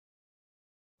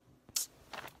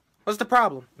What's the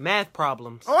problem? Math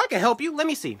problems. Oh, I can help you. Let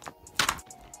me see.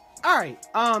 All right,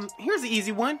 here's the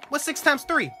easy one. What's 6 times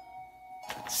 3?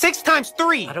 6 times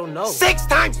 3. I don't know. 6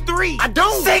 times 3. I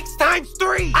don't. 6 times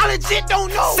 3. I legit don't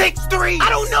know. 6 3. I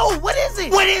don't know. What is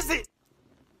it? What is it?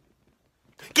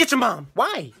 Get your mom.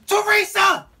 Why?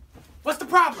 Teresa! What's the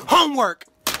problem? Homework.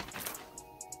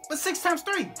 What's 6 times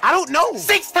 3? I don't know.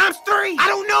 6 times 3. I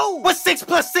don't know. What's 6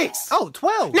 plus 6? Oh,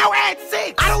 12. Now add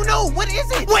 6. I don't know. What is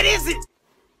it? What is it?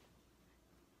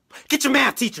 Get your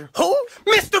math teacher. Who?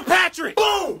 Mr. Patrick.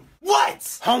 Boom.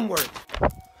 What? Homework.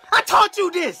 I taught you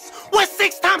this. What's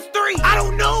 6 times 3? I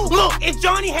don't know. Look, if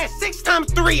Johnny had 6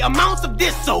 times 3 amounts of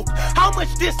this soap, how much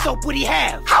this soap would he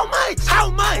have? How much? How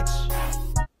much?